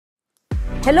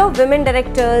Hello women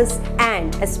directors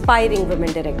and aspiring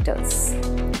women directors.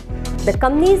 The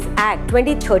Companies Act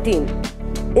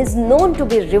 2013 is known to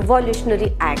be a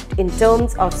revolutionary act in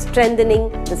terms of strengthening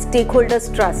the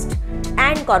stakeholders' trust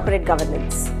and corporate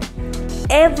governance.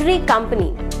 Every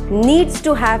company needs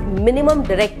to have minimum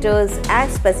directors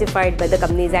as specified by the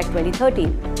Companies Act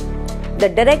 2013. The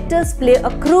directors play a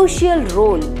crucial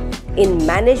role in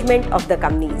management of the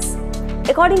companies.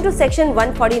 According to Section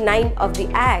 149 of the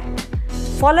Act,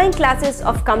 following classes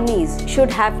of companies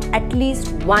should have at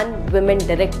least one women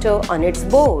director on its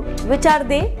board. Which are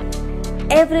they?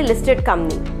 Every listed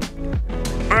company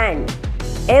and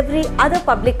every other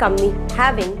public company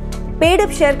having paid up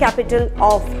share capital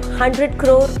of 100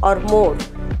 crore or more,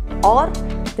 or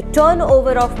the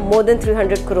turnover of more than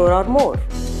 300 crore or more.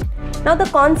 Now, the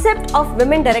concept of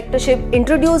women directorship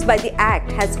introduced by the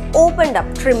Act has opened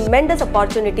up tremendous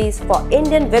opportunities for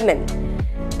Indian women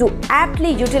to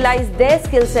aptly utilize their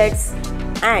skill sets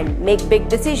and make big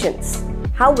decisions.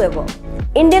 However,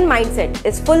 Indian mindset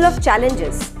is full of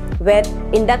challenges where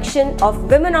induction of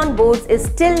women on boards is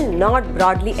still not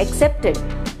broadly accepted,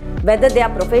 whether they are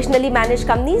professionally managed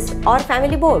companies or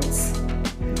family boards.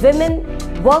 Women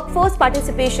workforce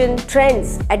participation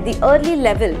trends at the early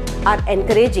level are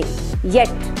encouraging,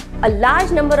 yet a large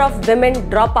number of women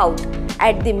drop out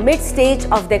at the mid-stage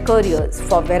of their careers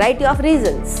for a variety of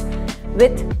reasons.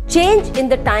 With change in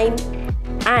the time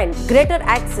and greater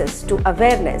access to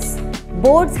awareness,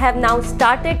 boards have now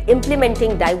started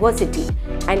implementing diversity,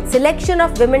 and selection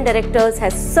of women directors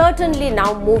has certainly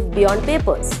now moved beyond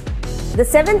papers. The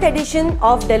 7th edition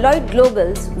of Deloitte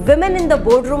Global's Women in the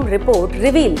Boardroom report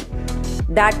revealed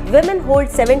that women hold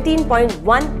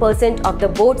 17.1% of the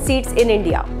board seats in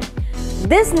India.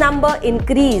 This number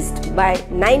increased by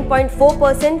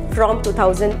 9.4% from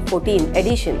 2014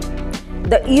 edition,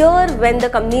 the year when the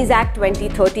Companies Act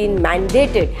 2013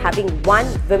 mandated having one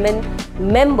women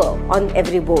member on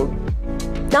every board.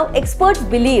 Now, experts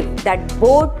believe that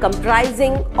board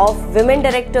comprising of women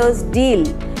directors deal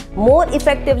more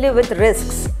effectively with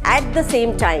risks. At the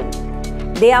same time,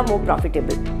 they are more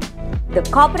profitable. The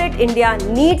corporate India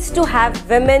needs to have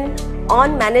women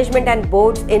on management and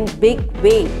boards in big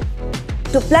way.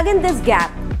 To plug in this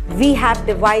gap, we have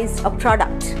devised a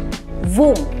product,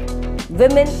 WOM,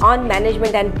 Women on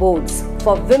Management and Boards,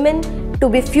 for women to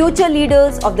be future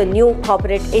leaders of the new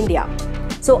corporate India.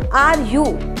 So are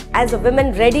you as a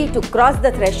woman ready to cross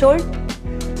the threshold?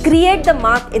 Create the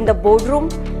mark in the boardroom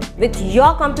with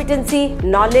your competency,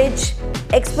 knowledge,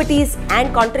 expertise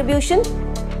and contribution.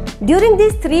 During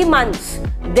these 3 months,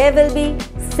 there will be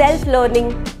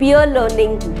self-learning, peer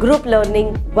learning, group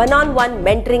learning, one-on-one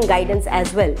mentoring guidance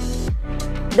as well.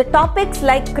 The topics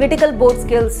like critical board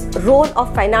skills, role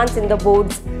of finance in the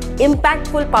boards,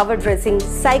 impactful power dressing,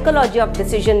 psychology of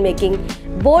decision making,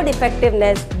 board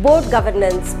effectiveness, board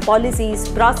governance, policies,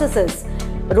 processes,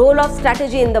 role of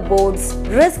strategy in the boards,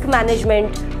 risk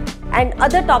management, and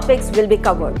other topics will be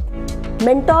covered.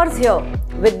 Mentors here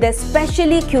with their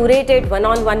specially curated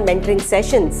one-on-one mentoring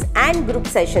sessions and group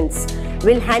sessions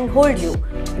will handhold you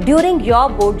during your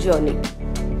board journey.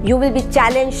 You will be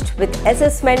challenged with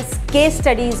assessments, case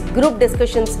studies, group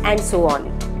discussions, and so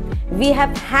on. We have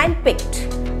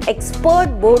handpicked expert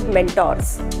board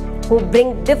mentors who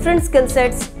bring different skill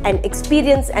sets and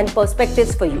experience and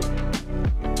perspectives for you.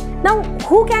 Now,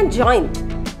 who can join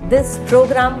this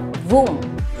program, WOM?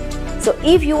 So,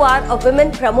 if you are a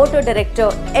women promoter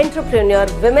director, entrepreneur,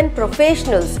 women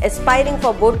professionals aspiring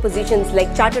for board positions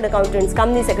like chartered accountants,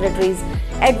 company secretaries,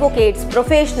 advocates,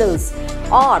 professionals,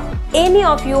 or any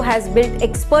of you has built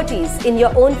expertise in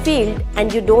your own field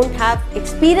and you don't have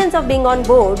experience of being on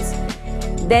boards,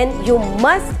 then you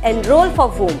must enroll for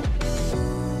WOM.